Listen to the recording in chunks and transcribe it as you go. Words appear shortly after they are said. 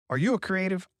Are you a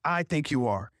creative? I think you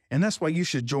are. And that's why you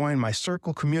should join my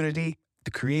circle community,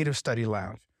 the Creative Study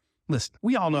Lounge. Listen,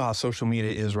 we all know how social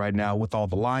media is right now with all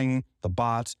the lying, the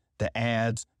bots, the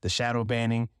ads, the shadow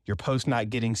banning, your post not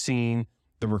getting seen,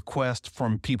 the request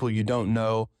from people you don't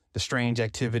know, the strange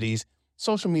activities.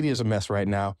 Social media is a mess right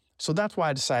now. So that's why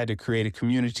I decided to create a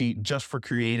community just for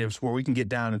creatives where we can get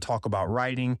down and talk about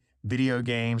writing, video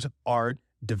games, art,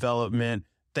 development,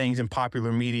 things in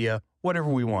popular media, whatever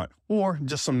we want, or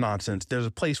just some nonsense. There's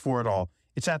a place for it all.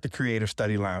 It's at the Creative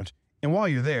Study Lounge. And while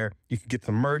you're there, you can get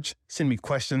some merch, send me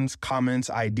questions, comments,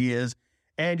 ideas,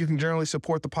 and you can generally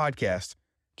support the podcast.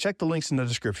 Check the links in the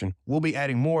description. We'll be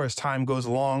adding more as time goes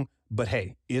along, but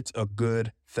hey, it's a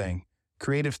good thing.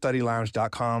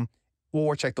 CreativeStudyLounge.com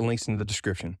or check the links in the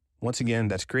description. Once again,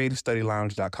 that's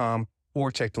CreativeStudyLounge.com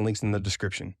or check the links in the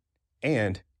description.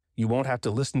 And you won't have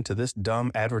to listen to this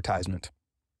dumb advertisement.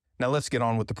 Now let's get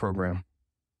on with the program.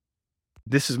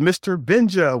 This is Mr.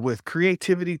 Benja with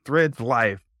Creativity Threads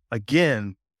Life.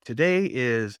 Again, today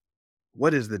is,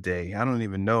 what is the day? I don't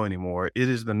even know anymore. It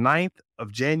is the 9th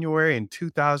of January in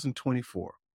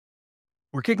 2024.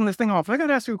 We're kicking this thing off. I got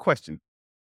to ask you a question.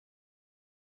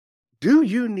 Do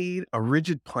you need a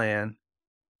rigid plan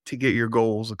to get your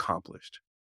goals accomplished?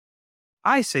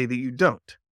 I say that you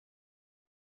don't.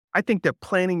 I think that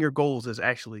planning your goals is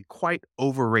actually quite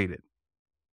overrated.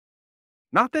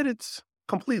 Not that it's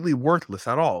completely worthless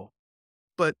at all,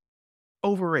 but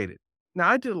overrated. Now,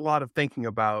 I did a lot of thinking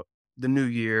about the new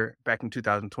year back in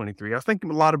 2023. I was thinking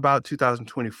a lot about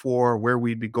 2024, where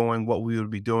we'd be going, what we would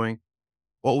be doing,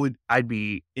 I'd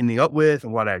be ending up with,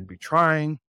 and what I'd be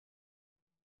trying.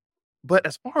 But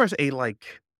as far as a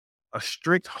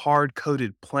strict,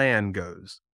 hard-coded plan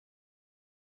goes,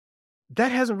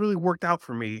 that hasn't really worked out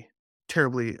for me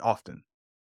terribly often.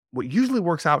 What usually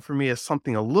works out for me is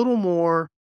something a little more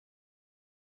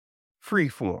free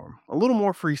form, a little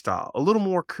more freestyle, a little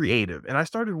more creative. And I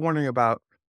started wondering about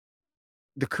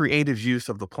the creative use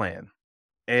of the plan.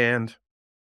 And,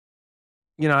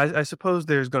 I suppose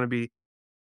there's going to be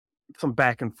some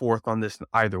back and forth on this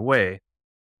either way.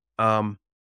 But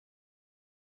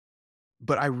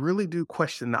I really do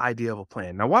question the idea of a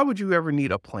plan. Now, why would you ever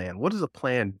need a plan? What does a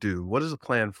plan do? What is a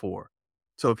plan for?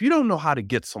 So if you don't know how to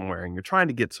get somewhere and you're trying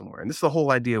to get somewhere, and this is the whole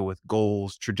idea with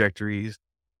goals, trajectories,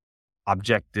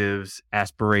 objectives,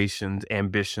 aspirations,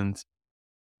 ambitions,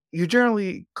 you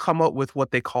generally come up with what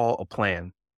they call a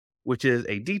plan, which is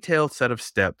a detailed set of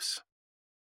steps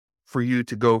for you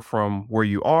to go from where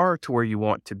you are to where you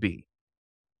want to be.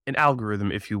 An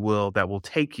algorithm, if you will, that will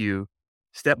take you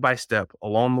step by step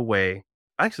along the way.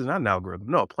 Actually, not an algorithm.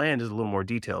 No, a plan is a little more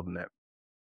detailed than that.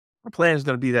 A plan is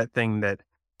going to be that thing that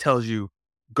tells you,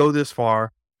 go this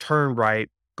far, turn right,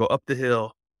 go up the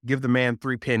hill, give the man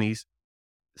 3 pennies,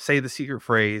 say the secret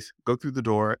phrase, go through the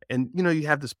door, and you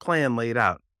have this plan laid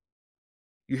out.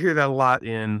 You hear that a lot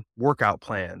in workout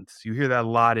plans. You hear that a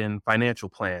lot in financial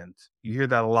plans. You hear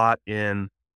that a lot in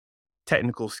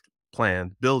technical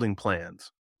plans, building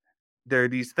plans. There are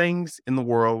these things in the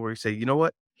world where you say, you know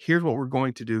what? Here's what we're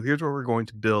going to do. Here's what we're going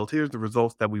to build. Here's the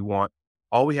results that we want.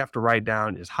 All we have to write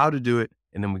down is how to do it.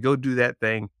 And then we go do that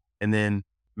thing. And then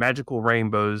magical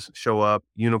rainbows show up,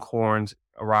 unicorns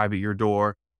arrive at your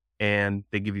door, and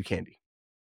they give you candy.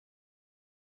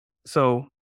 So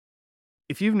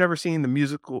if you've never seen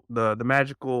the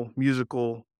magical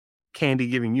musical candy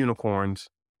giving unicorns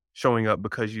showing up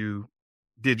because you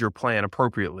did your plan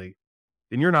appropriately,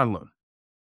 then you're not alone.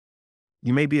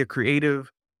 You may be a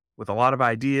creative with a lot of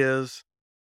ideas,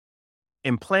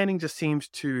 and planning just seems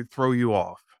to throw you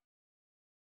off.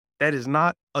 That is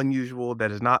not unusual.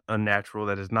 That is not unnatural.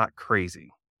 That is not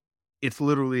crazy. It's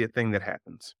literally a thing that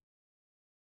happens.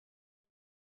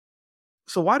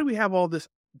 So why do we have all this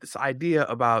idea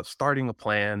about starting a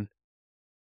plan,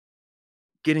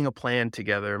 getting a plan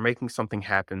together, making something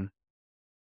happen?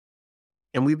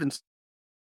 And we've been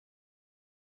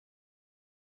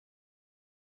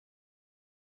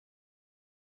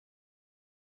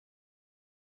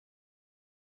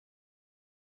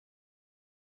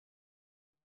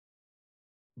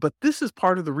But this is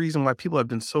part of the reason why people have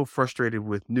been so frustrated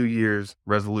with New Year's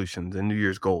resolutions and New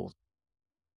Year's goals.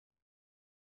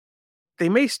 They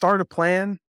may start a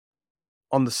plan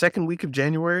on the second week of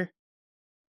January,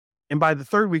 and by the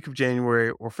third week of January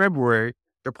or February,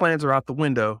 their plans are out the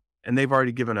window and they've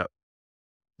already given up.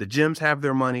 The gyms have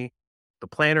their money. The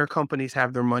planner companies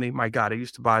have their money. My God, I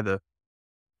used to buy the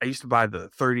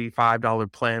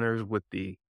 $35 planners with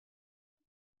the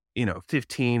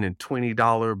 $15 and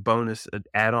 $20 bonus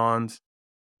add-ons.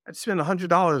 I'd spend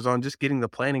 $100 on just getting the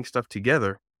planning stuff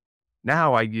together.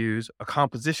 Now I use a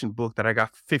composition book that I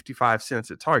got for 55 cents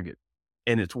at Target.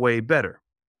 and it's way better.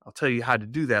 I'll tell you how to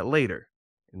do that later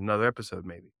in another episode,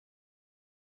 maybe.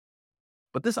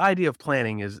 But this idea of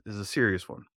planning is a serious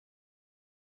one.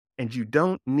 And you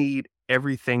don't need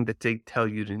everything that they tell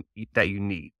you that you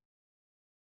need.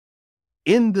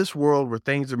 In this world where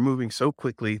things are moving so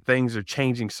quickly, things are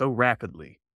changing so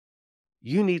rapidly,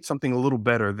 you need something a little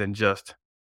better than just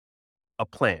a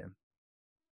plan.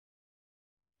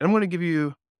 And I'm going to give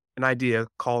you an idea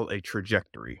called a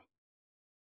trajectory.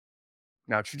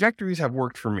 Now, trajectories have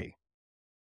worked for me.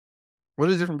 What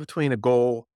is the difference between a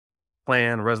goal,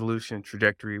 plan, resolution,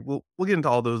 trajectory? We'll get into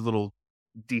all those little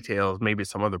details maybe at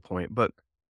some other point. But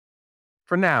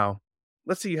for now,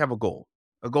 let's say you have a goal.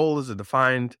 A goal is a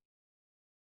defined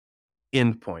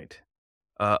endpoint,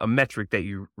 a metric that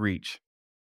you reach.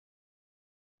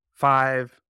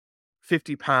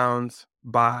 50 pounds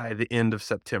by the end of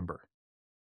September.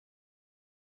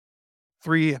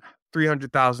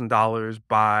 $300,000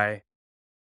 by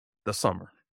the summer.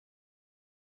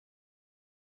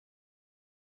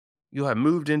 You'll have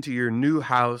moved into your new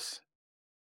house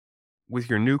with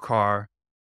your new car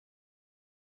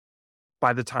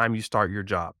by the time you start your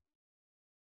job.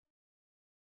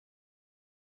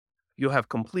 You'll have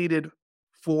completed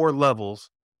 4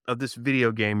 levels of this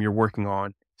video game you're working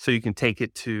on so you can take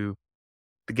it to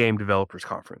the game developers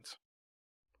conference.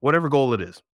 Whatever goal it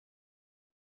is.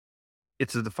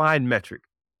 It's a defined metric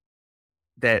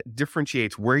that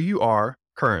differentiates where you are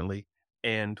currently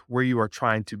and where you are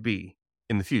trying to be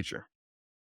in the future.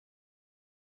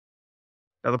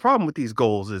 Now, the problem with these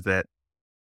goals is that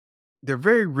they're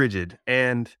very rigid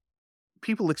and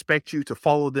people expect you to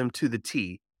follow them to the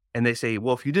T. And they say,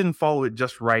 well, if you didn't follow it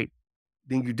just right,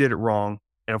 then you did it wrong.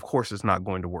 And of course, it's not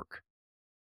going to work.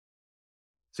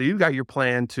 So you've got your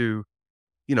plan to,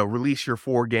 release your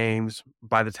 4 games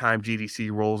by the time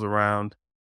GDC rolls around.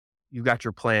 You've got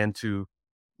your plan to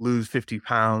lose 50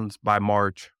 pounds by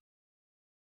March.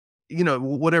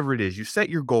 Whatever it is, you set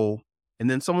your goal and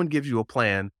then someone gives you a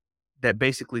plan that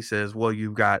basically says, well,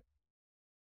 you've got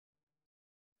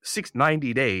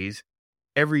 90 days.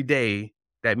 Every day,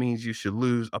 that means you should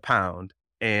lose a pound.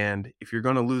 And if you're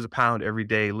going to lose a pound every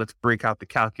day, let's break out the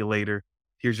calculator.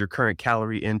 Here's your current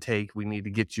calorie intake. We need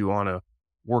to get you on a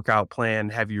workout plan,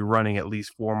 have you running at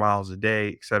least 4 miles a day,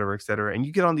 et cetera, et cetera. And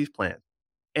you get on these plans.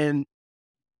 And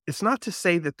it's not to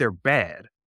say that they're bad.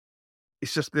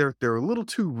 It's just they're a little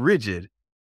too rigid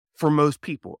for most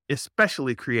people,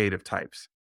 especially creative types.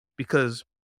 Because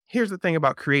here's the thing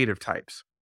about creative types.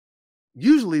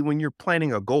 Usually when you're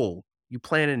planning a goal, you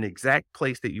plan an exact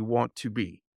place that you want to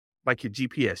be, like your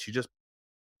GPS. You just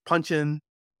punch in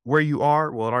where you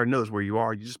are. Well, it already knows where you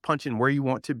are. You just punch in where you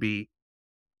want to be,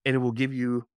 and it will give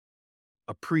you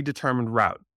a predetermined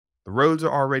route. The roads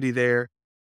are already there.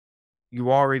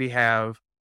 You already have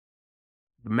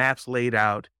the maps laid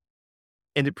out,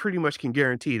 and it pretty much can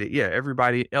guarantee that, yeah,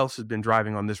 everybody else has been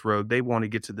driving on this road. They want to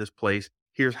get to this place.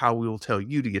 Here's how we will tell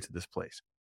you to get to this place.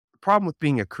 The problem with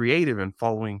being a creative and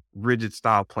following rigid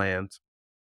style plans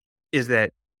is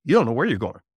that you don't know where you're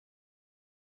going.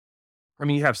 I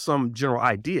mean, you have some general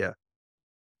idea,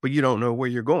 but you don't know where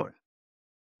you're going.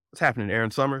 What's happening,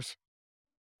 Aaron Summers?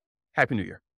 Happy New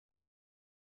Year.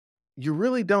 You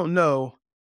really don't know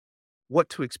what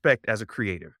to expect as a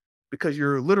creative because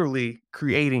you're literally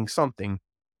creating something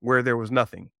where there was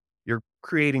nothing. You're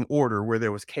creating order where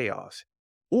there was chaos,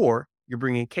 or you're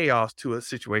bringing chaos to a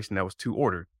situation that was too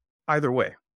ordered. Either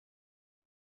way.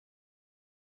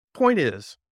 Point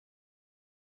is,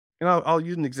 and I'll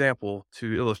use an example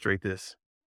to illustrate this.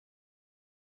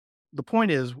 The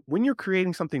point is, when you're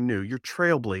creating something new, you're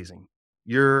trailblazing.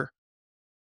 You're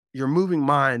moving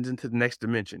minds into the next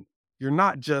dimension. You're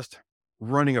not just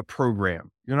running a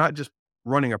program. You're not just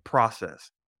running a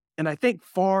process. And I think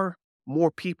far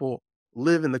more people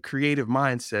live in the creative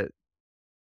mindset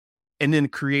and in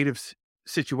creative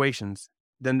situations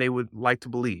than they would like to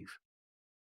believe.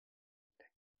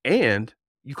 And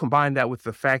you combine that with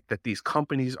the fact that these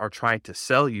companies are trying to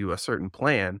sell you a certain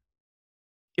plan.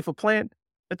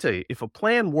 I tell you, if a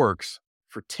plan works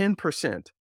for 10%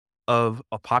 of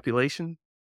a population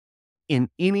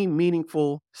in any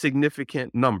meaningful,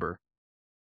 significant number,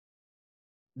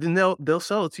 then they'll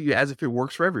sell it to you as if it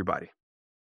works for everybody.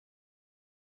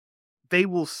 They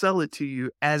will sell it to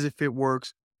you as if it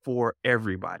works for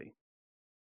everybody.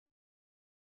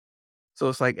 So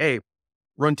it's like, hey,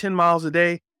 run 10 miles a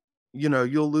day,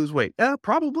 you'll lose weight.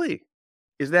 Probably.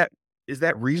 Is that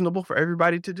reasonable for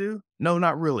everybody to do? No,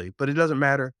 not really, but it doesn't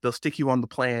matter. They'll stick you on the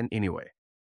plan anyway.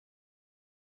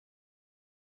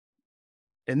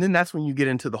 And then that's when you get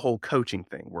into the whole coaching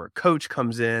thing where a coach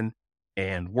comes in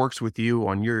and works with you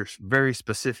on your very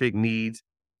specific needs.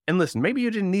 And listen, maybe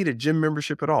you didn't need a gym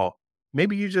membership at all.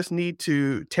 Maybe you just need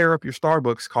to tear up your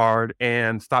Starbucks card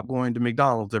and stop going to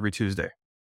McDonald's every Tuesday.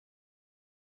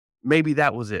 Maybe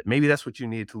that was it. Maybe that's what you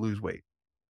needed to lose weight.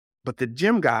 But the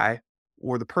gym guy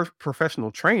or the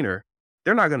professional trainer,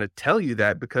 they're not going to tell you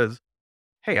that because,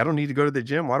 hey, I don't need to go to the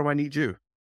gym. Why do I need you?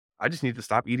 I just need to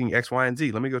stop eating X, Y, and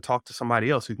Z. Let me go talk to somebody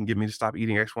else who can get me to stop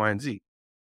eating X, Y, and Z.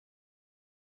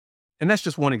 And that's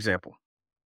just one example.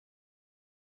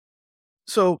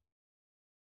 So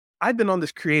I've been on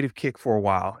this creative kick for a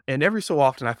while, and every so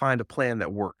often I find a plan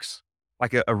that works,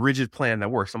 like a rigid plan that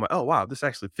works. I'm like, oh, wow, this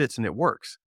actually fits and it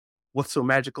works. What's so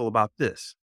magical about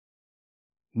this?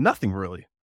 Nothing really.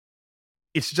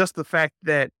 It's just the fact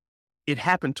that it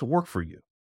happened to work for you.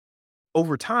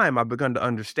 Over time, I've begun to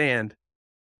understand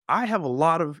I have a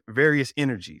lot of various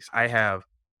energies. I have,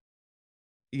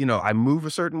 I move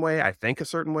a certain way, I think a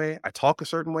certain way, I talk a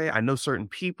certain way, I know certain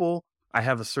people, I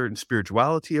have a certain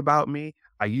spirituality about me,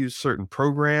 I use certain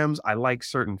programs, I like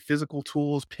certain physical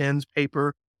tools, pens,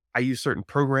 paper, I use certain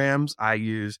programs, I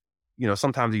use,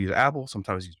 sometimes I use Apple,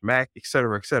 sometimes I use Mac, et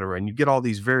cetera, et cetera. And you get all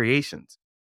these variations.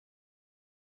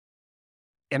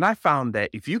 And I found that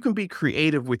if you can be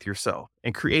creative with yourself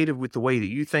and creative with the way that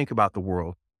you think about the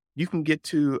world, you can get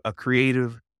to a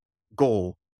creative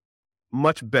goal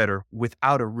much better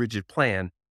without a rigid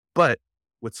plan, but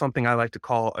with something I like to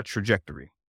call a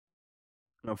trajectory.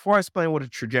 Now, before I explain what a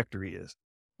trajectory is,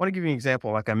 I want to give you an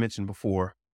example. Like I mentioned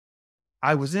before,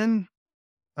 I was I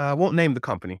won't name the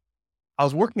company. I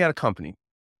was working at a company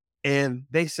and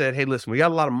they said, hey, listen, we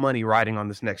got a lot of money riding on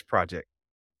this next project.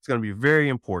 It's going to be very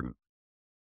important.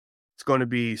 It's going to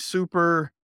be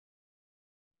super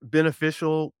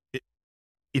beneficial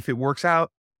if it works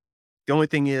out. The only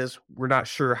thing is, we're not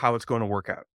sure how it's going to work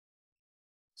out.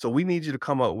 So we need you to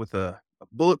come up with a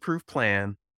bulletproof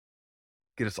plan,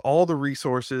 get us all the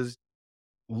resources,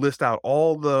 list out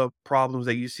all the problems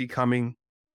that you see coming,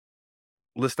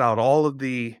 list out all of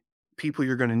the people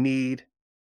you're going to need.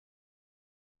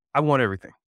 I want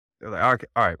everything. They're like, okay,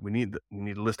 all right, we need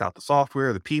to list out the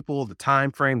software, the people, the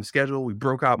time frame, the schedule. We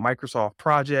broke out Microsoft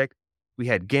Project. We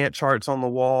had Gantt charts on the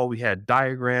wall. We had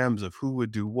diagrams of who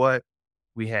would do what.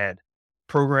 We had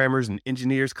programmers and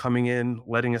engineers coming in,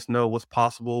 letting us know what's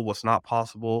possible, what's not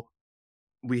possible.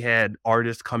 We had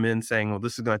artists come in saying, well,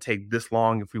 this is going to take this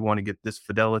long if we want to get this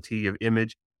fidelity of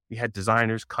image. We had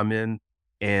designers come in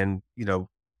and,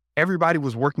 everybody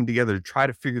was working together to try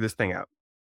to figure this thing out.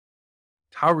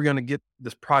 How are we going to get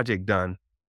this project done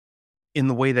in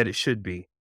the way that it should be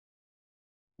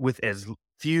with as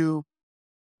few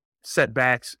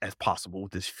setbacks as possible,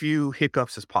 with as few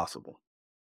hiccups as possible?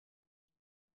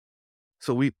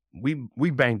 So we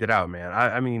banged it out, man.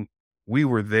 I mean, we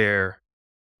were there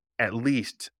at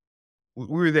least, we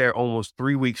were there almost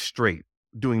 3 weeks straight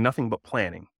doing nothing but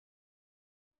planning.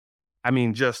 I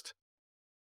mean, just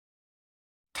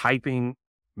typing,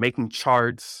 making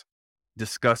charts,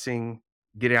 discussing,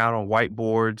 getting out on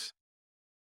whiteboards,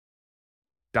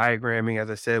 diagramming, as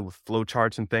I said, with flow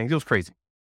charts and things. It was crazy.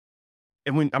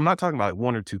 And when I'm not talking about like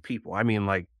 1 or 2 people, I mean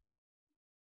like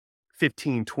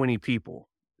 15, 20 people.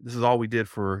 This is all we did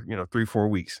for, 3, 4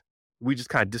 weeks. We just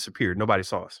kind of disappeared. Nobody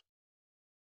saw us.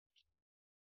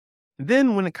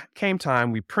 Then when it came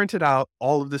time, we printed out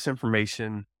all of this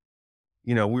information.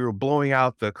 We were blowing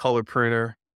out the color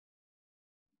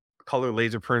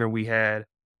laser printer we had. It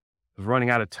was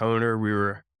running out of toner.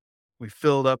 We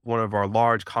filled up one of our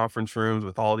large conference rooms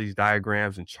with all these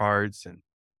diagrams and charts and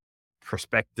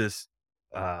prospectus,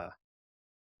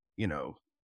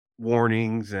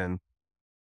 warnings, and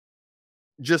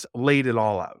just laid it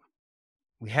all out.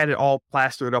 We had it all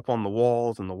plastered up on the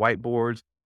walls and the whiteboards.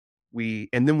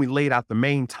 And then we laid out the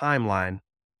main timeline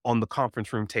on the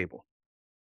conference room table.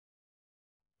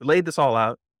 We laid this all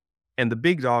out, and the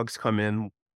big dogs come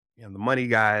in, the money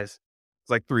guys. It's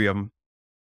like 3 of them,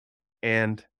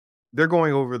 and they're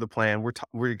going over the plan.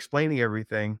 We're explaining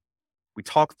everything. We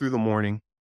talk through the morning,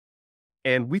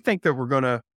 and we think that we're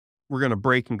gonna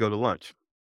break and go to lunch.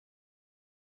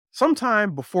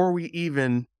 Sometime before we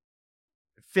even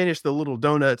finish the little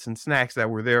donuts and snacks that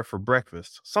were there for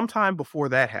breakfast, sometime before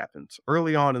that happens,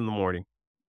 early on in the morning,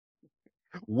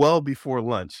 well before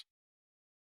lunch,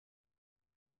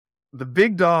 the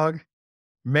big dog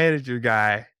manager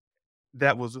guy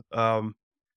that was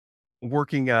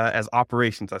working as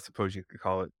operations, I suppose you could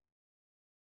call it,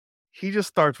 he just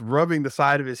starts rubbing the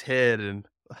side of his head and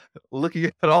looking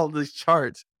at all these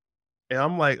charts. And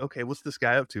I'm like, okay, what's this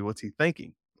guy up to? What's he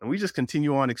thinking? And we just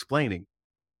continue on explaining.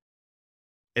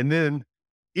 And then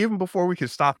even before we could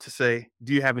stop to say,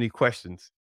 do you have any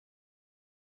questions?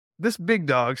 This big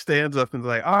dog stands up and is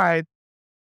like, all right,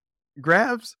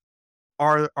 grabs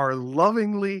our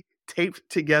lovingly taped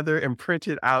together and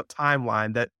printed out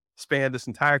timeline that spanned this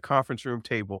entire conference room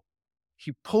table.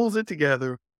 He pulls it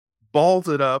together, balls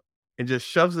it up, and just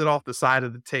shoves it off the side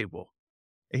of the table.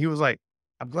 And he was like,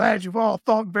 I'm glad you've all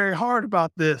thought very hard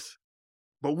about this,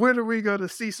 but when are we going to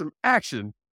see some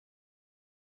action?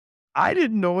 I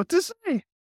didn't know what to say.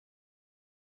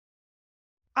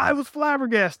 I was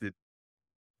flabbergasted.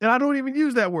 And I don't even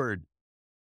use that word.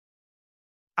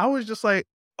 I was just like,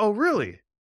 oh, really?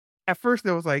 At first,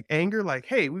 there was like anger, like,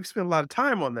 hey, we've spent a lot of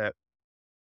time on that.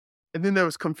 And then there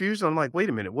was confusion. I'm like, wait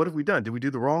a minute, what have we done? Did we do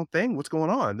the wrong thing? What's going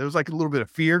on? There was like a little bit of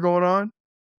fear going on.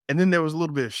 And then there was a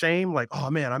little bit of shame, like, oh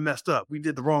man, I messed up. We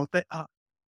did the wrong thing.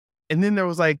 And then there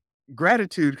was like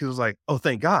gratitude because it was like, oh,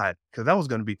 thank God, because that was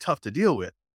going to be tough to deal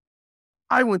with.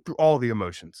 I went through all the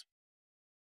emotions.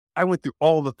 I went through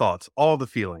all the thoughts, all the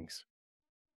feelings.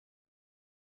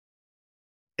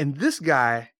 And this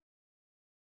guy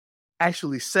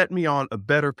actually set me on a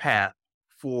better path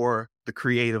for the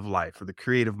creative life, or the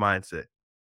creative mindset.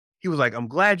 He was like, I'm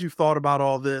glad you've thought about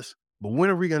all this, but when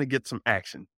are we going to get some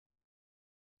action?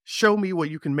 Show me what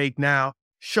you can make now.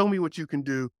 Show me what you can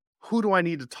do. Who do I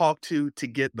need to talk to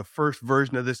get the first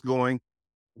version of this going?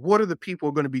 What are the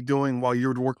people going to be doing while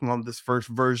you're working on this first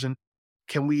version?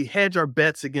 Can we hedge our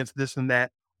bets against this and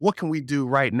that? What can we do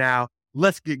right now?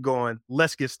 Let's get going.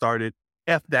 Let's get started.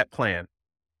 F that plan.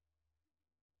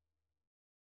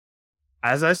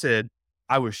 As I said,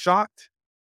 I was shocked.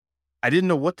 I didn't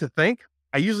know what to think.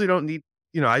 I usually don't need,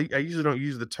 I usually don't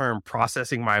use the term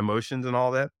processing my emotions and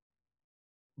all that.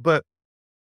 But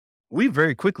we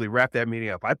very quickly wrapped that meeting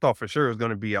up. I thought for sure it was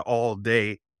going to be an all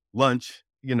day lunch,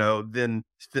 then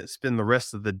spend the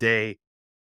rest of the day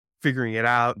figuring it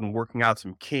out and working out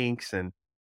some kinks and,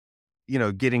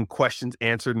 getting questions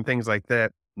answered and things like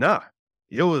that. Nah,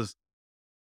 it was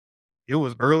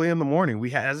early in the morning.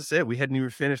 As I said, we hadn't even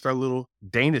finished our little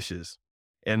danishes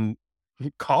and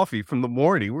coffee from the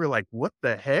morning. We were like, what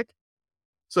the heck?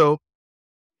 So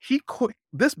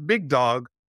this big dog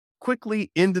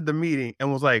quickly ended the meeting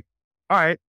and was like, all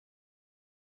right.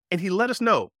 And he let us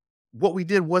know what we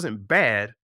did wasn't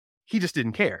bad. He just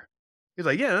didn't care. He's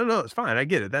like, yeah, no, it's fine. I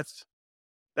get it. That's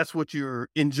what you're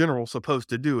in general supposed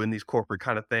to do in these corporate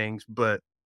kind of things. But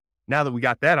now that we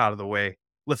got that out of the way,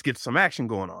 let's get some action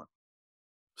going on.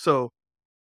 So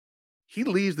he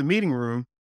leaves the meeting room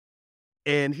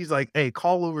and he's like, hey,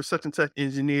 call over such and such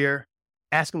engineer,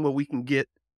 ask him what we can get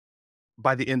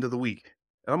by the end of the week.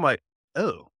 And I'm like,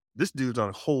 oh, this dude's on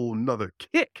a whole nother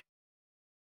kick.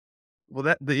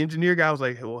 Well, the engineer guy was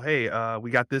like, well, hey,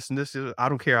 we got this and this. I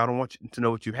don't care. I don't want you to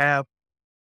know what you have.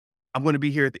 I'm going to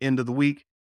be here at the end of the week.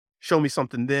 Show me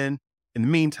something then. In the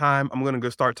meantime, I'm going to go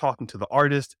start talking to the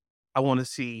artist. I want to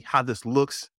see how this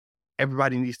looks.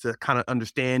 Everybody needs to kind of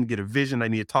understand, get a vision. I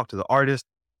need to talk to the artist,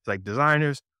 like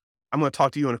designers. I'm going to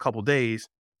talk to you in a couple days.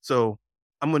 So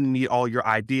I'm going to need all your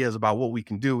ideas about what we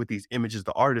can do with these images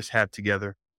the artists have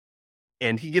together.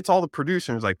 And he gets all the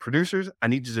producers, like, producers, I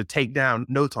need you to take down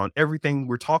notes on everything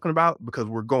we're talking about because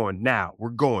we're going now. We're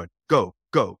going. Go,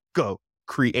 go, go.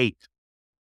 Create.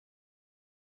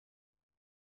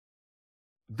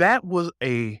 That was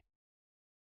a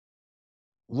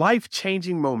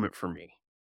life-changing moment for me.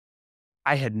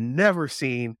 I had never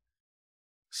seen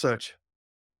such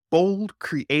bold,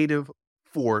 creative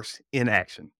force in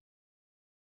action.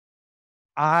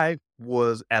 I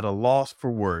was at a loss for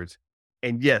words.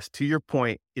 And yes, to your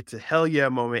point, it's a hell yeah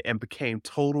moment and became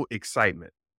total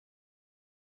excitement.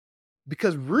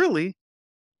 Because really,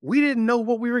 we didn't know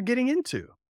what we were getting into.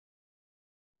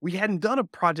 We hadn't done a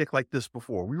project like this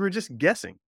before. We were just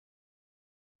guessing.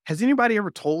 Has anybody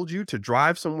ever told you to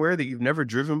drive somewhere that you've never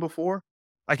driven before?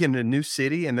 Like in a new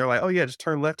city, and they're like, oh yeah, just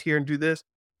turn left here and do this.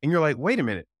 And you're like, wait a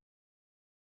minute.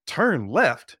 Turn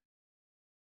left?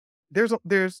 There's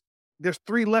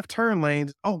 3 left turn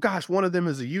lanes. Oh gosh, one of them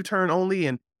is a U-turn only.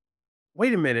 And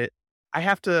wait a minute, I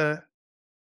have to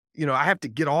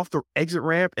get off the exit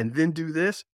ramp and then do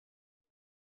this.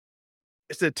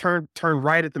 It said turn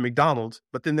right at the McDonald's,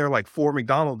 but then there are like 4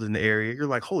 McDonald's in the area. You're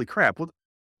like, holy crap, well,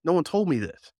 no one told me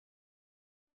this.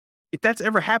 If that's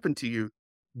ever happened to you,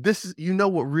 this is,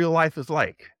 what real life is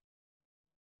like.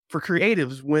 For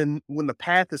creatives, when the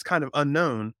path is kind of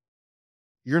unknown,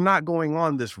 you're not going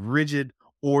on this rigid,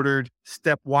 ordered,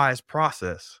 stepwise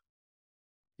process.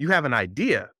 You have an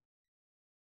idea.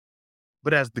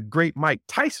 But as the great Mike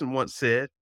Tyson once said,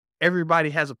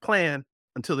 everybody has a plan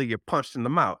until they get punched in the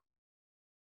mouth.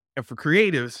 And for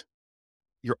creatives,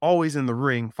 you're always in the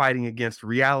ring fighting against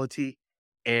reality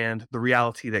and the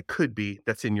reality that could be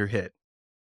that's in your head.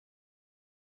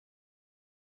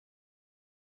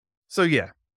 So yeah,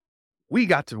 We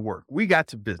got to work. We got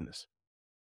to business.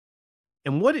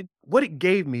 And what it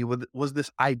gave me was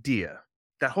this idea.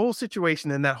 That whole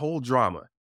situation and that whole drama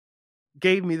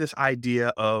gave me this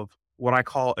idea of what I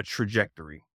call a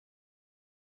trajectory.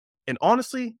 And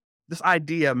honestly, this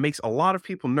idea makes a lot of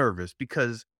people nervous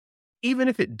because even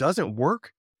if it doesn't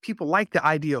work, people like the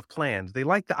idea of plans. They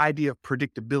like the idea of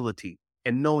predictability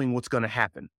and knowing what's going to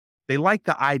happen. They like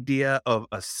the idea of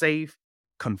a safe,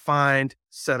 confined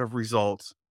set of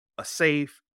results, a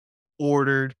safe,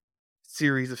 ordered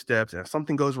series of steps. And if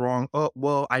something goes wrong, oh,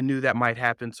 well, I knew that might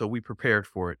happen, so we prepared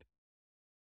for it.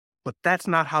 But that's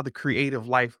not how the creative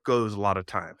life goes a lot of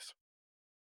times.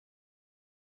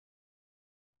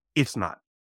 It's not.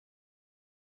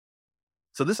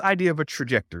 So, this idea of a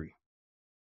trajectory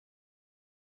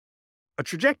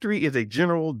is a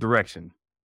general direction,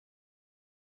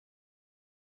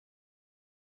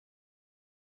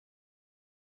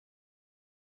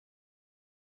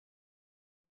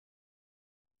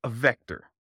 a vector.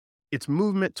 It's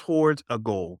movement towards a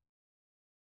goal.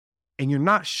 And you're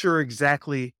not sure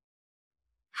exactly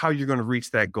how you're going to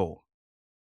reach that goal.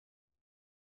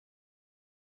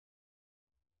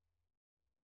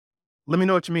 Let me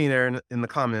know what you mean there in the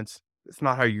comments. It's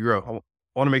not how you grow. I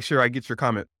want to make sure I get your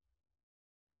comment.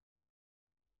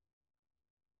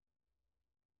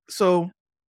 So,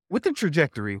 with the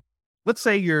trajectory, let's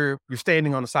say you're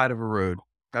standing on the side of a road.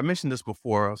 I mentioned this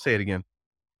before. I'll say it again.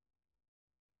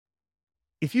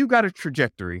 If you got a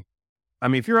trajectory, I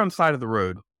mean, if you're on the side of the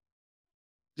road,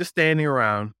 just standing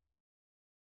around,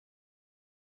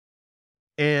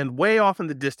 and way off in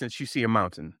the distance, you see a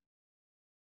mountain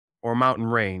or a mountain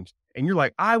range, and you're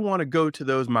like, I want to go to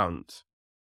those mountains.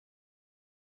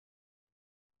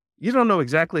 You don't know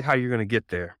exactly how you're going to get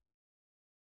there.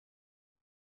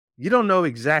 You don't know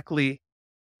exactly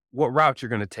what route you're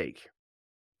going to take.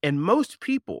 And most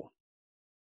people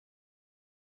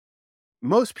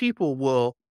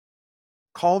will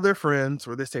call their friends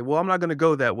or they say, well, I'm not going to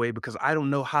go that way because I don't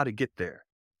know how to get there.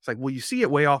 It's like, well, you see it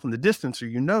way off in the distance, or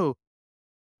you know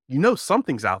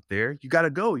something's out there. You got to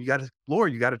go. You got to explore.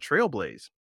 You got to trailblaze.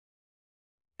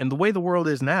 And the way the world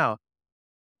is now,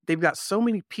 they've got so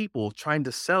many people trying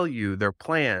to sell you their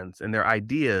plans and their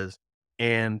ideas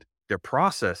and their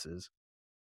processes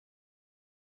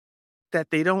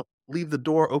that they don't leave the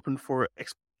door open for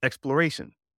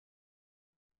exploration.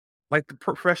 Like the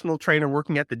professional trainer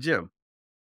working at the gym.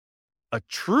 A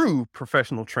true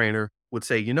professional trainer would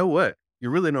say, you know what? You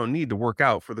really don't need to work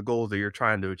out for the goals that you're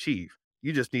trying to achieve.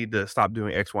 You just need to stop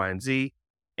doing X, Y, and Z.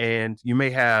 And you may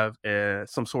have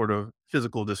some sort of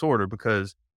physical disorder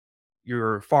because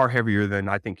you're far heavier than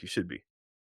I think you should be.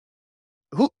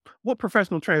 Who, what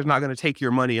professional trainer is not going to take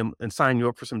your money and sign you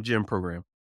up for some gym program?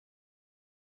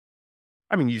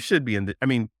 I mean, you should be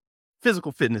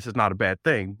physical fitness is not a bad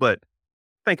thing, but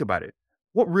think about it.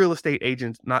 What real estate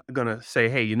agent's not going to say,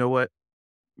 hey, you know what?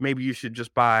 Maybe you should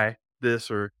just buy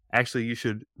this, or actually you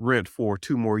should rent for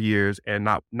 2 more years and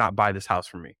not buy this house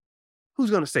from me.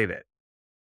 Who's going to say that?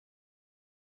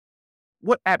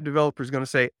 What app developer is going to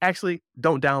say, actually,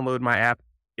 don't download my app.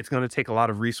 It's going to take a lot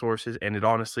of resources and it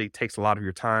honestly takes a lot of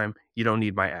your time. You don't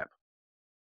need my app.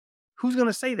 Who's going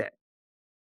to say that?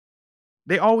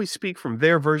 They always speak from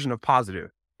their version of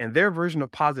positive, and their version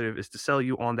of positive is to sell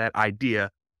you on that idea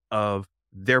of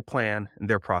their plan and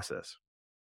their process.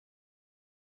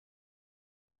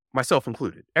 Myself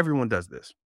included. Everyone does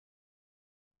this.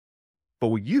 But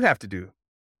what you have to do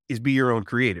is be your own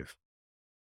creative.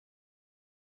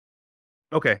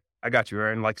 Okay, I got you,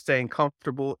 Aaron. Like staying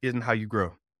comfortable isn't how you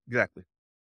grow. Exactly.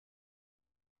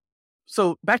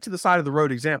 So back to the side of the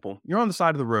road example. You're on the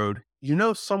side of the road, you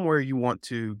know somewhere you want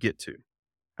to get to.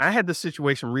 I had this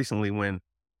situation recently when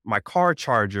my car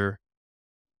charger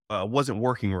wasn't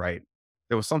working right.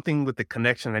 There was something with the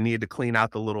connection. I needed to clean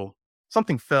out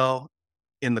something fell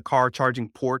in the car charging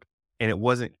port and it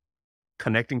wasn't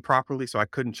connecting properly. So I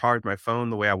couldn't charge my phone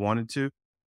the way I wanted to.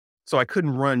 So I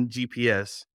couldn't run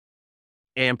GPS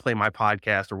and play my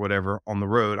podcast or whatever on the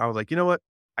road. I was like, you know what?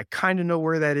 I kind of know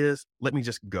where that is. Let me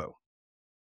just go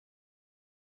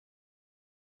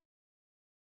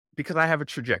because I have a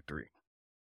trajectory.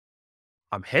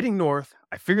 I'm heading north.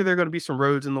 I figure there are going to be some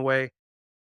roads in the way,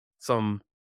 some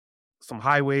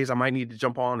highways I might need to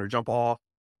jump on or jump off,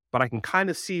 but I can kind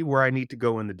of see where I need to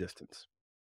go in the distance.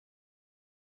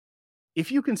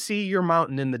 If you can see your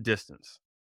mountain in the distance,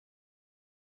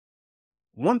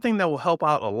 one thing that will help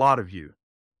out a lot of you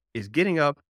is getting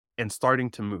up and starting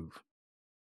to move.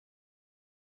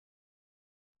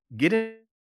 Getting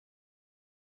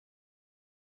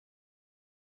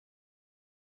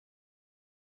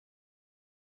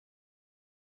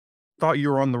thought you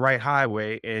were on the right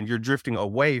highway and you're drifting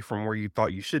away from where you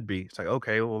thought you should be. It's like,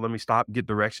 okay, well, let me stop, get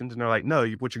directions. And they're like, no,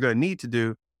 what you're going to need to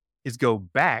do is go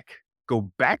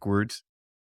backwards,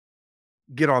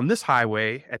 get on this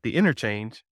highway at the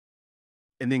interchange,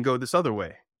 and then go this other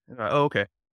way. And I'm like, oh, okay.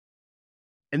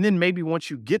 And then maybe once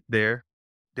you get there,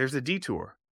 there's a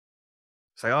detour.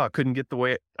 It's like, oh, I couldn't get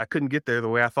there the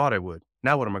way I thought I would.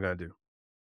 Now what am I going to do?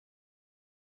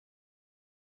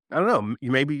 I don't know.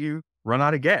 Maybe you run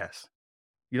out of gas.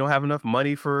 You don't have enough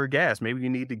money for gas. Maybe you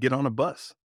need to get on a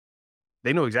bus.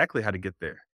 They know exactly how to get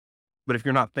there. But if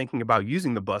you're not thinking about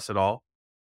using the bus at all,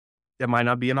 that might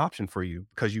not be an option for you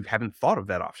because you haven't thought of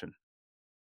that option.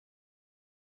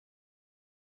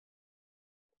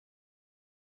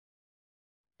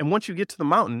 And once you get to the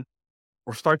mountain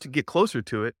or start to get closer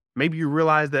to it, maybe you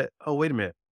realize that, oh, wait a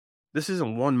minute, this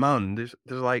isn't one mountain. There's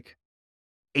like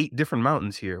 8 different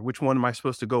mountains here. Which one am I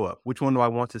supposed to go up? Which one do I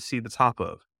want to see the top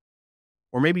of?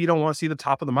 Or maybe you don't want to see the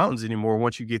top of the mountains anymore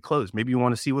once you get close. Maybe you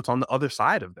want to see what's on the other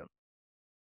side of them.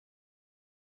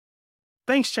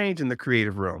 Things change in the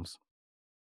creative realms.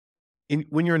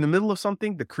 When you're in the middle of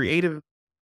something, the creative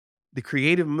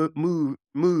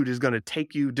mood is going to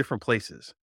take you different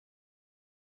places.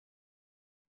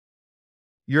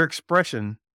 Your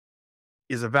expression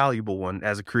is a valuable one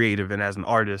as a creative and as an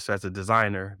artist, as a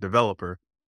designer, developer.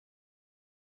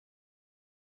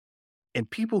 And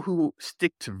people who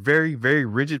stick to very, very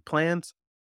rigid plans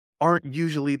aren't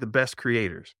usually the best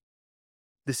creators.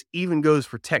 This even goes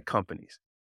for tech companies.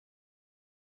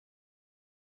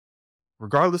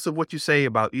 Regardless of what you say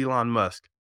about Elon Musk,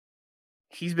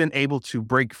 he's been able to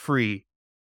break free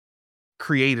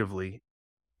creatively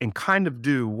and kind of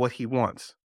do what he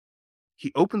wants.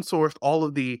 He open sourced all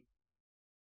of the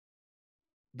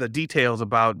details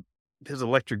about his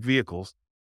electric vehicles,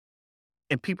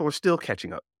 and people are still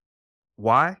catching up.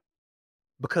 Why?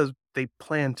 Because they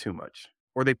plan too much,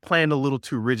 or they plan a little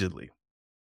too rigidly.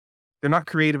 They're not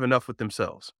creative enough with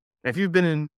themselves. And if you've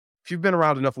been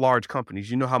around enough large companies,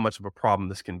 you know how much of a problem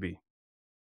this can be.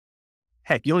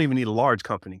 Heck, you don't even need a large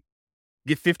company.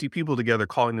 Get 50 people together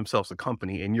calling themselves a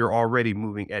company, and you're already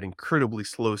moving at incredibly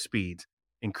slow speeds,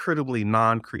 incredibly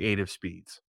non-creative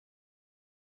speeds.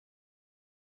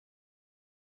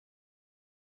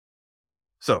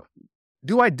 So,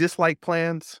 do I dislike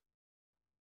plans?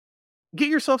 Get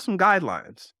yourself some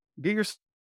guidelines.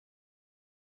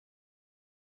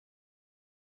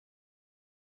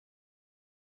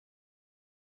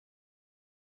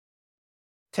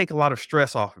 Take a lot of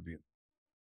stress off of you.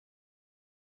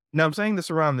 Now, I'm saying this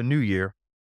around the new year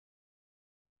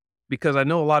because I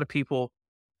know a lot of people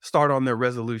start on their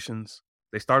resolutions.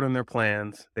 They start on their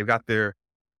plans. They've got their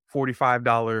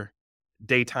 $45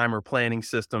 day timer planning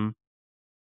system.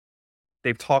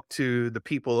 They've talked to the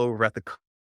people over at the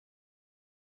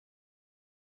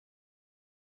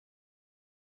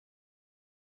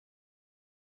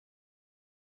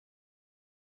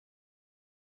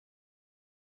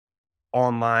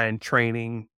online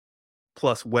training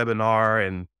plus webinar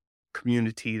and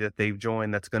community that they've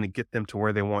joined that's going to get them to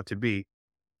where they want to be.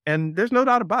 And there's no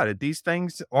doubt about it. These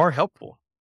things are helpful.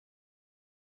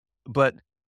 But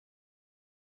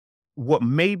what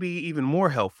may be even more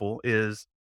helpful is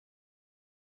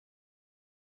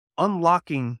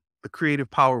unlocking the creative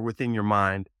power within your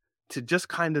mind to just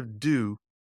kind of do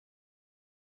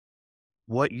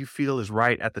what you feel is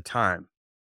right at the time.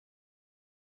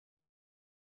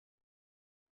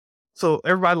 So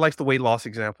everybody likes the weight loss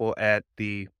example at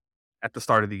the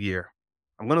start of the year.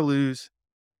 I'm going to lose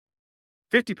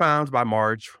 50 pounds by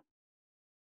March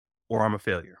or I'm a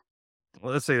failure.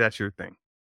 Well, let's say that's your thing.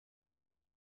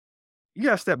 You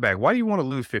got to step back. Why do you want to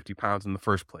lose 50 pounds in the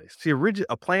first place? See,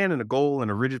 a plan and a goal and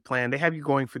a rigid plan, they have you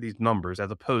going for these numbers as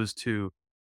opposed to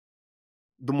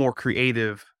the more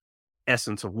creative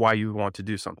essence of why you want to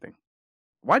do something.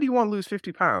 Why do you want to lose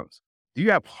 50 pounds? Do you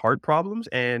have heart problems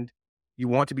and you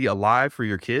want to be alive for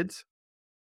your kids?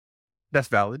 That's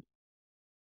valid.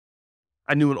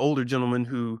 I knew an older gentleman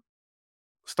who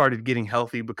started getting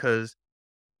healthy because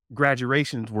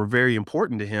graduations were very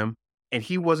important to him, and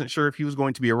he wasn't sure if he was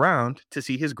going to be around to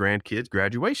see his grandkids'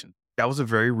 graduation. That was a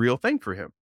very real thing for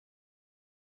him.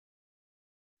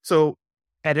 So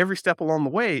at every step along the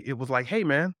way, it was like, hey,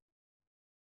 man,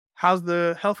 how's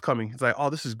the health coming? He's like, oh,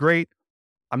 this is great.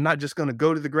 I'm not just going to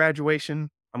go to the graduation.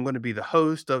 I'm going to be the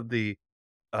host of the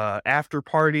after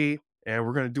party, and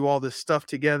we're going to do all this stuff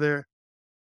together.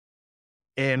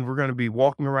 And we're going to be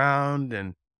walking around.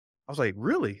 And I was like,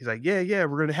 really? He's like, yeah,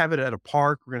 we're going to have it at a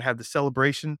park. We're going to have the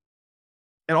celebration.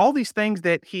 And all these things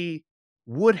that he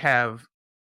would have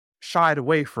shied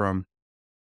away from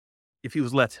if he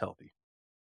was less healthy.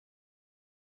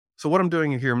 So what I'm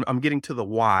doing here, I'm getting to the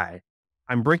why.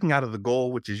 I'm breaking out of the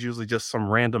goal, which is usually just some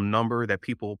random number that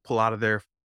people pull out of their,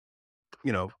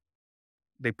 you know,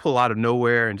 they pull out of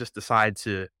nowhere and just decide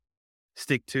to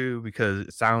stick to because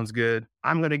it sounds good.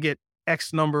 I'm going to get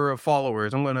X number of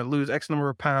followers. I'm going to lose X number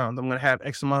of pounds. I'm going to have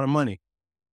X amount of money.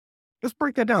 Let's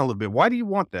break that down a little bit. Why do you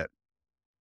want that?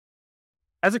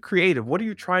 As a creative, what are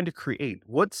you trying to create?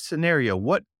 What scenario,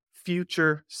 what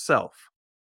future self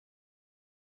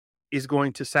is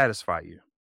going to satisfy you?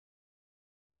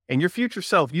 And your future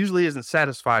self usually isn't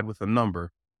satisfied with a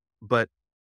number, but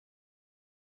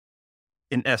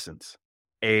in essence,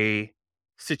 a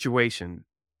situation,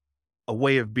 a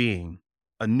way of being,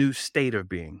 a new state of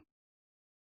being.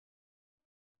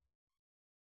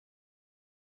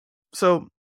 So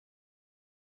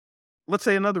let's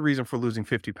say another reason for losing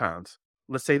 50 pounds.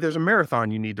 Let's say there's a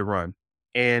marathon you need to run,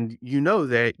 and you know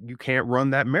that you can't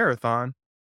run that marathon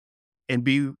and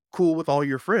be cool with all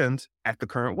your friends at the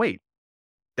current weight.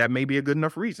 That may be a good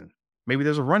enough reason. Maybe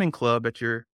there's a running club at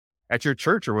your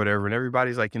church or whatever, and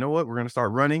everybody's like, you know what, we're going to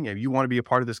start running. And you want to be a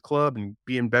part of this club and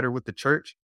being better with the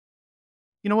church.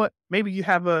 You know what? Maybe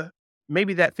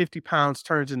that 50 pounds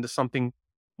turns into something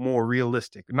more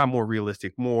realistic, not more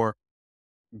realistic, more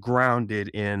grounded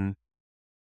in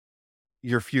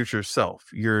your future self,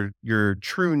 your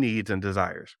true needs and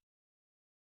desires.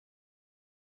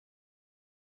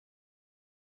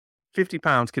 50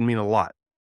 pounds can mean a lot.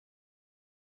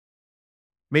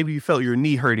 Maybe you felt your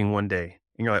knee hurting one day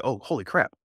and you're like, oh, holy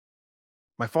crap.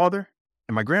 My father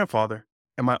and my grandfather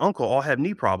and my uncle all have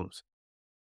knee problems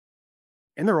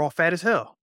and they're all fat as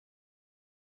hell.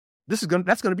 That's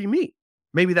gonna be me.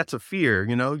 Maybe that's a fear,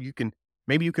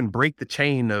 maybe you can break the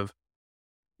chain of,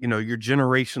 your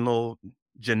generational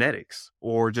genetics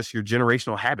or just your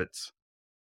generational habits.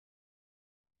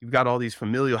 You've got all these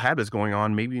familial habits going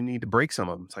on. Maybe you need to break some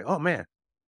of them. It's like, oh man,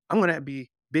 I'm going to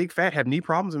be big, fat, have knee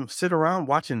problems and sit around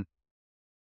watching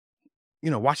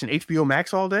HBO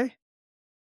Max all day.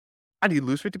 I need to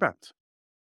lose 50 pounds.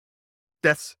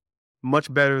 That's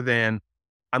much better than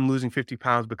I'm losing 50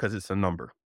 pounds because it's a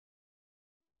number.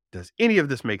 Does any of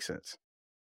this make sense?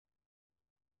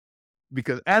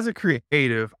 Because as a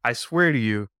creative, I swear to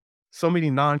you, so many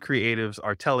non-creatives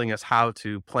are telling us how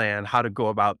to plan, how to go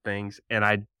about things. And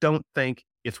I don't think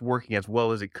it's working as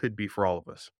well as it could be for all of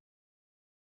us.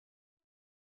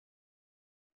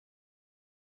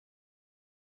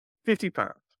 50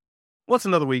 pounds. What's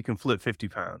another way you can flip 50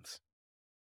 pounds?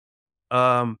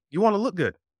 You want to look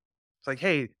good. It's like,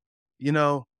 hey, you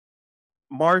know,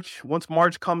 once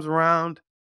March comes around,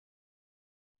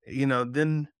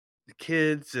 then the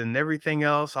kids and everything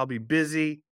else, I'll be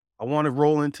busy. I want to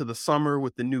roll into the summer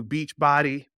with the new beach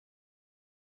body.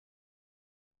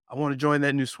 I want to join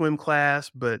that new swim class,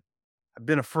 but I've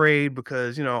been afraid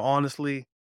because, honestly,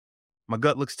 my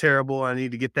gut looks terrible. I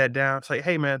need to get that down. It's like,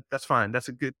 hey, man, that's fine.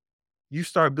 You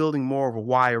start building more of a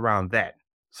why around that,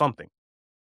 something.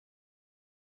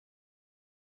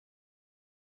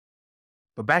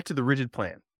 But back to the rigid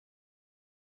plan.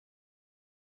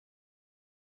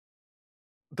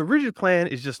 The rigid plan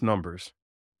is just numbers,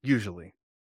 usually.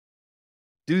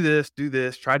 Do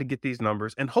this, try to get these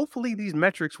numbers, and hopefully these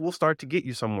metrics will start to get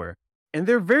you somewhere. And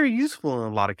they're very useful in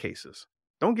a lot of cases.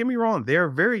 Don't get me wrong, they're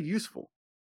very useful,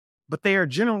 but they are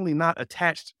generally not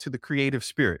attached to the creative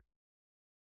spirit.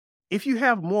 If you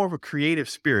have more of a creative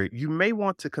spirit, you may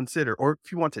want to consider, or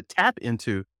if you want to tap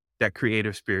into that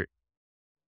creative spirit,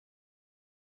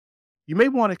 you may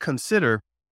want to consider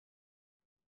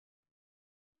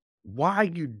why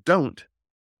you don't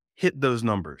hit those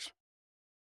numbers.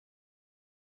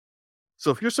 So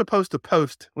if you're supposed to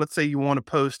post, let's say you want to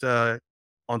post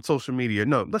on social media.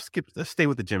 No, let's stay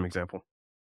with the gym example.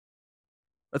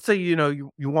 Let's say, you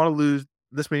want to lose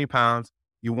this many pounds.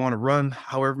 You want to run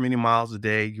however many miles a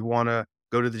day. You want to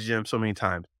go to the gym so many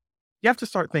times. You have to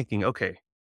start thinking, okay,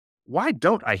 why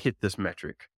don't I hit this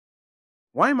metric?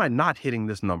 Why am I not hitting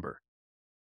this number?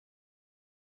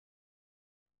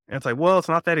 And it's like, well, it's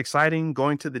not that exciting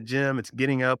going to the gym. It's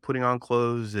getting up, putting on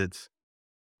clothes. It's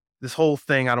this whole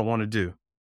thing I don't want to do.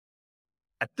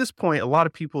 At this point, a lot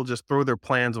of people just throw their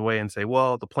plans away and say,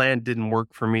 well, the plan didn't work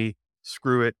for me.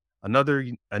 Screw it. Another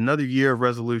year of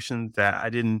resolutions that I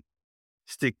didn't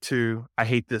stick to. I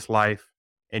hate this life.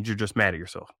 And you're just mad at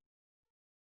yourself.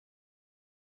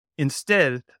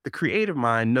 Instead, the creative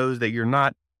mind knows that you're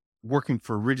not working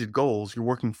for rigid goals. You're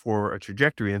working for a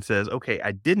trajectory and says, okay,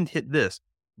 I didn't hit this,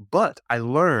 but I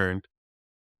learned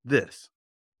this.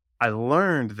 I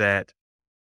learned that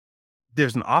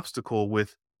there's an obstacle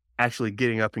with actually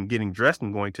getting up and getting dressed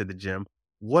and going to the gym.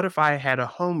 What if I had a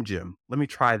home gym? Let me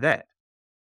try that.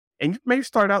 And you may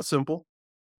start out simple.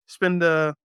 spend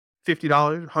 $50,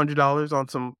 $100 on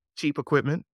some cheap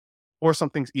equipment or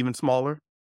something even smaller.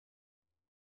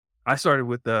 I started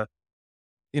with I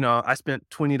spent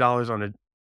 $20 on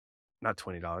not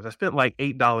 $20. I spent like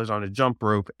 $8 on a jump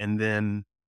rope and then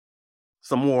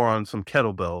some more on some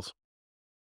kettlebells.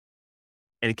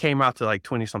 And it came out to like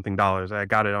 20 something dollars. I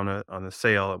got it on a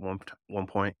sale at one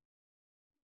point.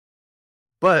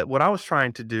 But what I was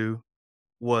trying to do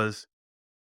was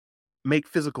make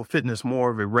physical fitness more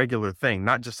of a regular thing,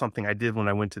 not just something I did when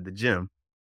I went to the gym.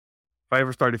 If I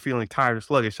ever started feeling tired or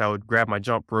sluggish, I would grab my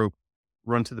jump rope,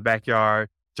 run to the backyard,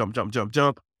 jump, jump, jump,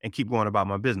 jump, and keep going about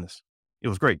my business. It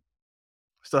was great.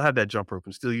 Still have that jump rope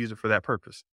and still use it for that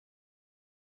purpose.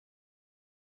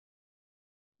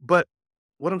 But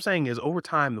what I'm saying is over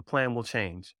time, the plan will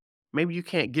change. Maybe you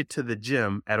can't get to the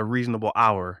gym at a reasonable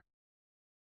hour.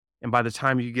 And by the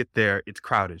time you get there, it's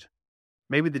crowded.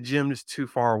 Maybe the gym is too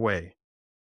far away.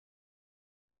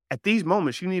 At these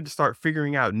moments, you need to start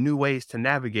figuring out new ways to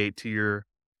navigate to your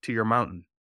mountain.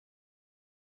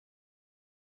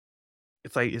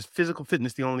 It's like, is physical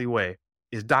fitness the only way?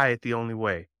 Is diet the only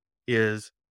way?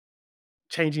 Is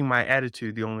changing my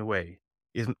attitude the only way?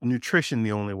 Is nutrition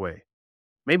the only way?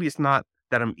 Maybe it's not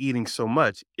that I'm eating so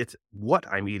much, it's what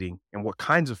I'm eating and what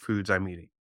kinds of foods I'm eating.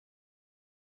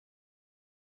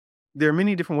 There are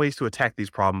many different ways to attack these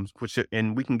problems,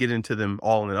 and we can get into them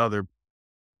all in other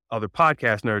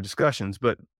podcasts and other discussions,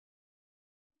 but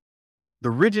the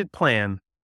rigid plan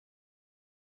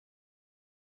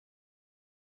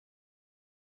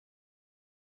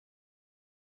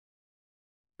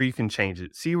where you can change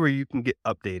it, see where you can get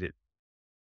updated.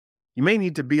 You may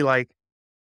need to be like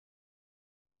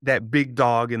that big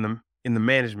dog in the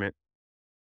management,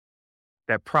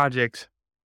 that project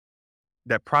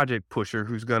pusher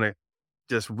who's going to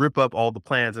just rip up all the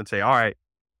plans and say, all right,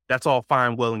 that's all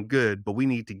fine, well and good, but we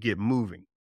need to get moving.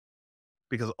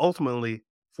 Because ultimately,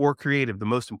 for creative, the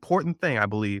most important thing I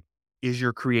believe is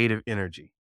your creative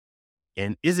energy.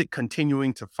 And is it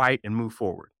continuing to fight and move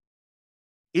forward?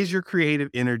 Is your creative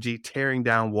energy tearing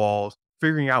down walls,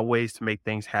 figuring out ways to make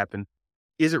things happen?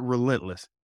 Is it relentless?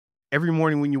 Every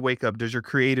morning when you wake up, does your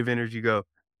creative energy go,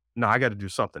 no, I got to do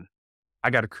something. I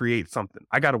got to create something.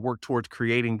 I got to work towards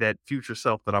creating that future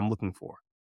self that I'm looking for.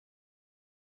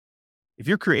 If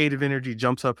your creative energy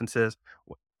jumps up and says,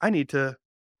 "Well, I need to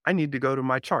go to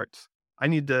my charts. I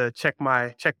need to check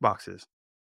my check boxes.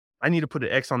 I need to put an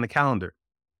X on the calendar."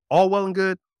 All well and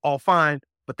good, all fine,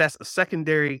 but that's a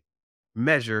secondary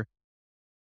measure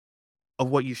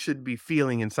of what you should be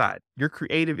feeling inside. Your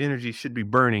creative energy should be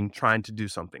burning, trying to do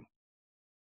something.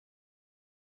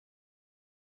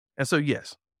 And so,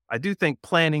 yes, I do think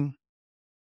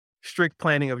strict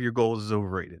planning of your goals is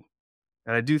overrated.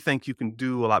 And I do think you can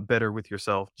do a lot better with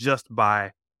yourself just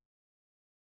by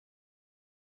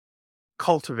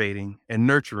cultivating and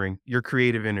nurturing your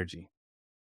creative energy.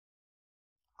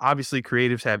 Obviously,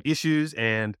 creatives have issues.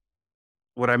 And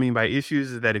what I mean by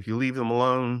issues is that if you leave them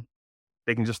alone,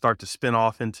 they can just start to spin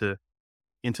off into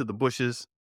the bushes.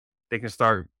 They can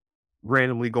start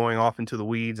randomly going off into the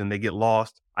weeds and they get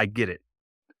lost. I get it.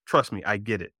 Trust me, I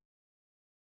get it.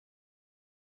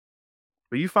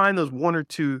 But you find those one or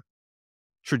two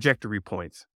trajectory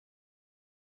points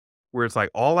where it's like,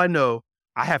 all I know,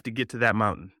 I have to get to that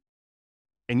mountain.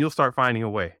 And you'll start finding a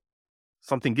way.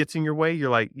 Something gets in your way, you're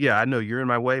like, yeah, I know you're in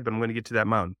my way, but I'm going to get to that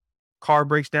mountain. Car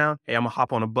breaks down, hey, I'm going to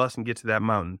hop on a bus and get to that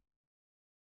mountain.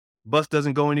 Bus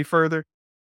doesn't go any further.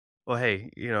 Well, hey,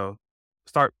 get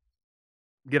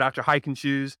out your hiking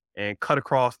shoes and cut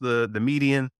across the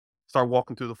median, start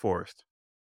walking through the forest.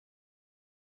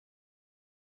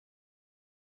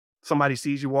 Somebody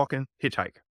sees you walking,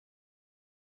 hitchhike.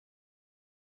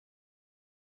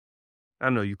 I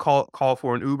don't know, you call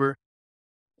for an Uber,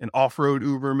 an off-road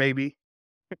Uber maybe.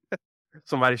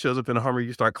 Somebody shows up in a Hummer,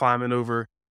 you start climbing over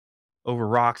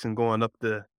rocks and going up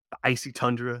the icy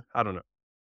tundra. I don't know.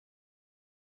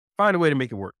 Find a way to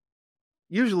make it work.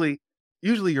 Usually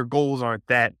your goals aren't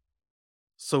that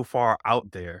so far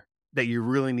out there that you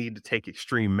really need to take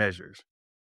extreme measures.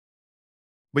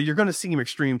 But you're going to seem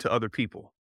extreme to other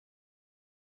people.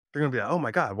 They're going to be like, oh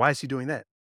my God, why is he doing that?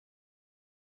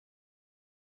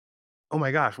 Oh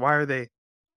my gosh, why are they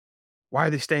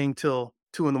staying till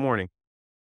 2 a.m?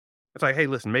 It's like, hey,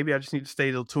 listen, maybe I just need to stay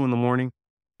till 2 a.m.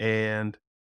 and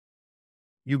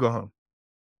you go home.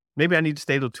 Maybe I need to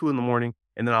stay till 2 a.m.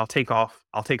 and then I'll take off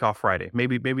Friday.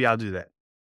 Maybe I'll do that.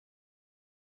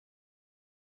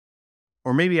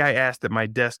 Or maybe I ask that my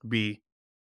desk be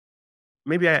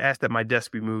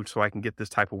moved so I can get this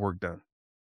type of work done.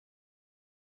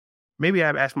 Maybe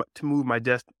I've asked to move my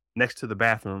desk next to the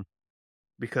bathroom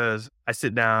because I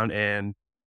sit down and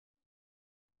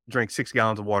drank 6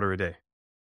 gallons of water a day,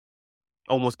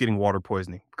 almost getting water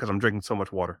poisoning because I'm drinking so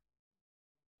much water.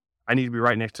 I need to be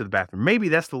right next to the bathroom. Maybe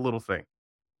that's the little thing.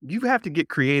 You have to get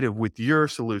creative with your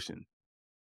solution,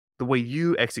 the way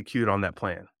you execute on that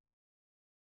plan,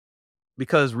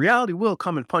 because reality will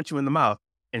come and punch you in the mouth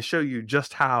and show you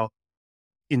just how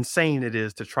insane it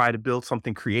is to try to build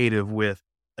something creative with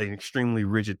an extremely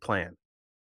rigid plan.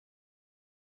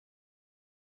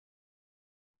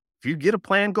 If you get a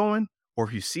plan going, or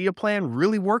if you see a plan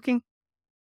really working,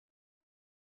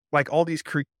 like all these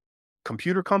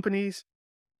computer companies,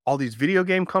 all these video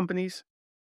game companies,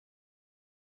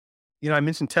 I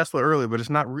mentioned Tesla earlier, but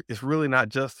it's really not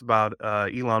just about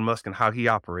Elon Musk and how he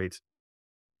operates.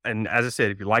 And as I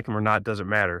said, if you like him or not, doesn't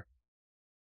matter.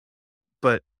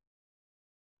 But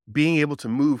being able to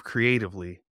move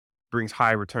creatively brings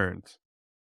high returns.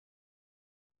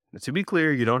 Now, to be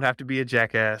clear, you don't have to be a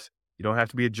jackass. You don't have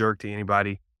to be a jerk to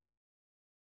anybody.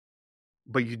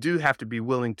 But you do have to be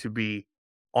willing to be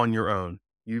on your own.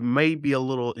 You may be a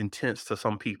little intense to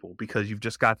some people because you've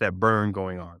just got that burn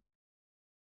going on.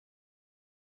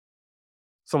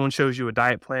 Someone shows you a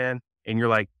diet plan and you're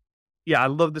like, yeah, I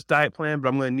love this diet plan, but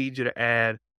I'm going to need you to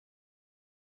add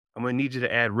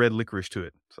red licorice to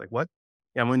it. It's like, what?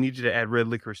 Yeah, I'm going to need you to add red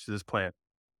licorice to this plan.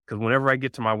 Because whenever I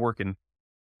get to my working,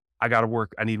 I got to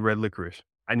work. I need red licorice.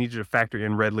 I need you to factor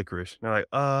in red licorice. And they're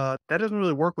like, that doesn't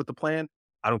really work with the plan.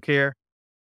 I don't care.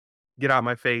 Get out of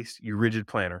my face, you rigid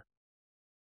planner.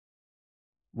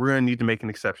 We're going to need to make an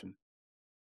exception.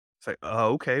 It's like,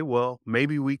 okay, well,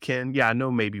 maybe we can. Yeah, I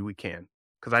know maybe we can,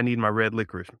 because I need my red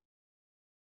licorice.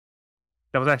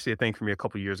 That was actually a thing for me a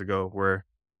couple of years ago, where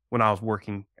when I was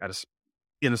working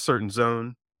in a certain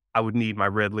zone, I would need my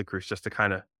red licorice just to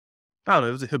kind of, I don't know,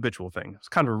 it was a habitual thing. It's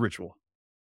kind of a ritual.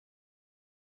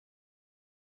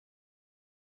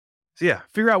 So yeah,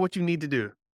 figure out what you need to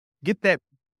do. Get that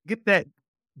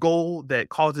goal that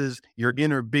causes your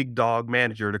inner big dog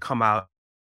manager to come out.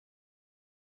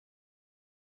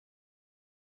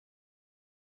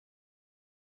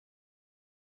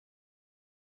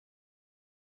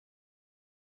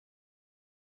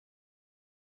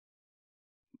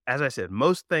 As I said,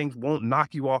 most things won't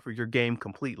knock you off of your game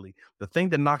completely. The thing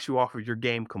that knocks you off of your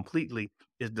game completely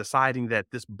is deciding that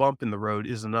this bump in the road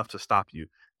is enough to stop you.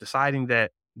 Deciding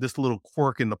that this little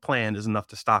quirk in the plan is enough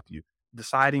to stop you.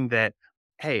 Deciding that,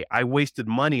 hey, I wasted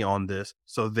money on this,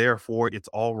 so therefore it's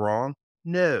all wrong.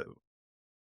 No.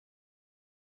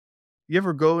 You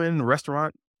ever go in a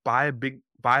restaurant, buy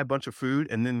a bunch of food,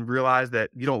 and then realize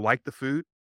that you don't like the food?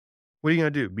 What are you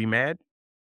going to do? Be mad?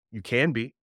 You can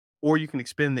be. Or you can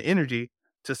expend the energy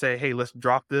to say, hey, let's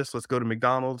drop this. Let's go to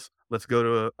McDonald's. Let's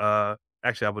go to,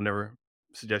 actually, I would never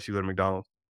suggest you go to McDonald's.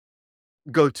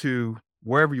 Go to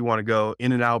wherever you want to go,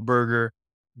 In-N-Out Burger,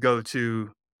 go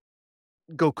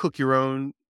cook your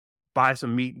own, buy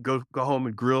some meat, go home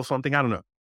and grill something. I don't know.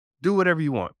 Do whatever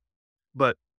you want.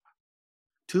 But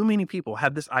too many people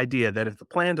have this idea that if the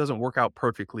plan doesn't work out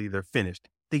perfectly, they're finished.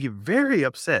 They get very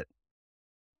upset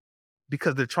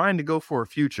because they're trying to go for a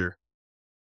future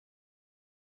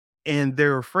and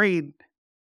they're afraid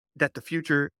that the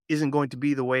future isn't going to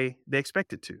be the way they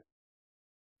expect it to.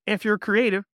 And if you're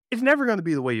creative, it's never going to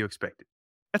be the way you expect it.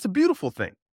 That's a beautiful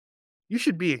thing. You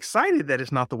should be excited that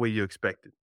it's not the way you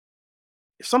expected.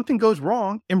 If something goes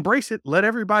wrong, embrace it, let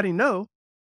everybody know,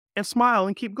 and smile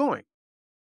and keep going.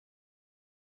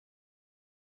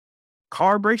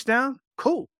 Car breaks down?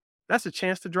 Cool. That's a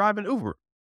chance to drive an Uber.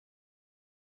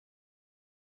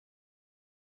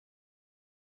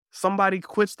 Somebody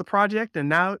quits the project and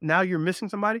now you're missing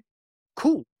somebody?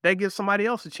 Cool. That gives somebody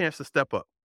else a chance to step up.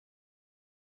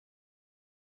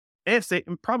 And it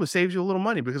probably saves you a little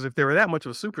money, because if they were that much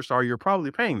of a superstar, you're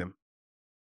probably paying them.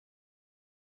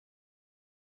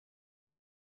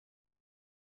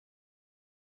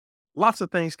 Lots of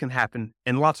things can happen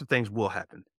and lots of things will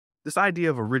happen. This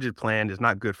idea of a rigid plan is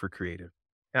not good for creative.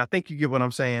 And I think you get what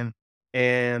I'm saying.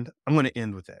 And I'm going to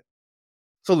end with that.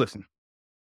 So listen,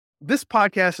 this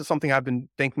podcast is something I've been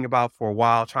thinking about for a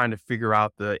while, trying to figure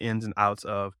out the ins and outs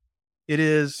of. It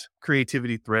is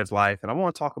Creativity Threads Life, and I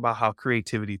want to talk about how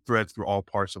creativity threads through all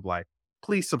parts of life.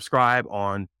 Please subscribe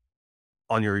on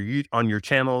your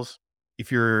channels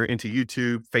if you're into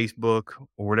YouTube, Facebook,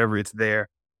 or whatever, it's there.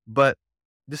 But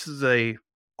this is a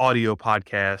audio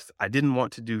podcast. I didn't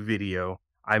want to do video.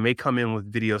 I may come in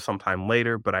with video sometime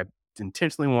later, but I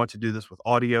intentionally want to do this with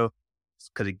audio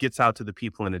because it gets out to the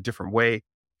people in a different way.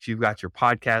 If you've got your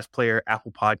podcast player,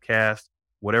 Apple Podcast,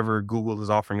 whatever Google is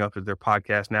offering up as their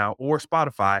podcast now, or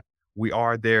Spotify, we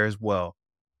are there as well.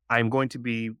 I'm going to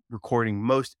be recording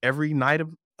most every night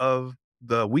of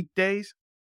the weekdays,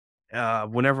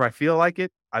 whenever I feel like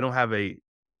it. I don't have a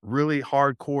really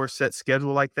hardcore set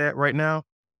schedule like that right now.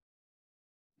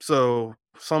 So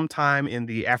sometime in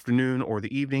the afternoon or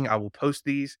the evening, I will post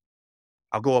these.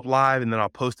 I'll go up live and then I'll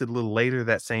post it a little later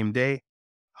that same day.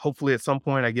 Hopefully at some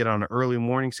point I get on an early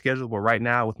morning schedule, but right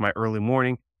now with my early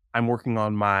morning, I'm working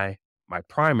on my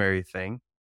primary thing,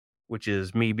 which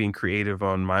is me being creative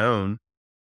on my own.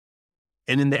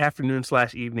 And in the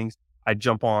afternoon/evenings, I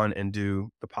jump on and do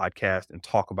the podcast and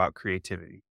talk about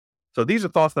creativity. So these are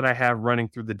thoughts that I have running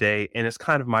through the day, and it's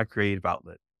kind of my creative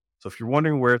outlet. So if you're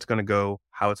wondering where it's going to go,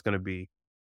 how it's going to be,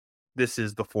 this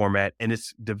is the format, and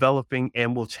it's developing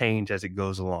and will change as it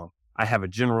goes along. I have a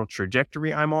general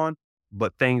trajectory I'm on,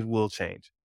 but things will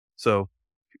change. So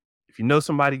if you know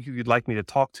somebody who you'd like me to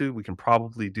talk to, we can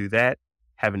probably do that.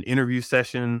 Have an interview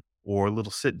session or a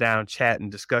little sit down chat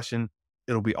and discussion.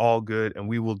 It'll be all good and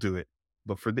we will do it.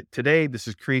 But for today, this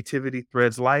is Creativity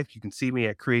Threads Life. You can see me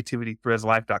at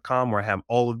creativitythreadslife.com where I have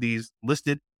all of these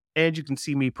listed. And you can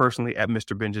see me personally at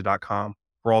mrbenja.com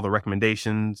for all the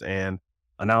recommendations and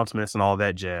announcements and all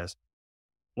that jazz.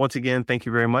 Once again, thank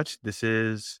you very much. This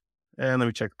is, and let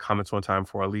me check the comments one time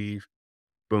before I leave.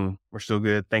 Boom, we're still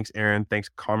good. Thanks, Aaron. Thanks,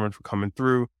 Carmen, for coming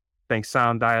through. Thanks,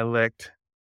 Sound Dialect.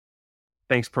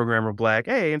 Thanks, Programmer Black.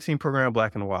 Hey, I haven't seen Programmer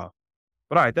Black in a while.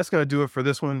 But all right, that's going to do it for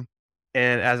this one.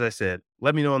 And as I said,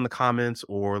 let me know in the comments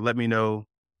or let me know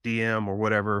DM or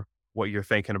whatever what you're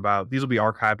thinking about. These will be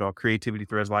archived on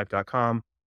creativitythreadslife.com.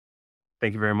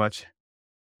 Thank you very much.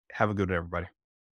 Have a good one, everybody.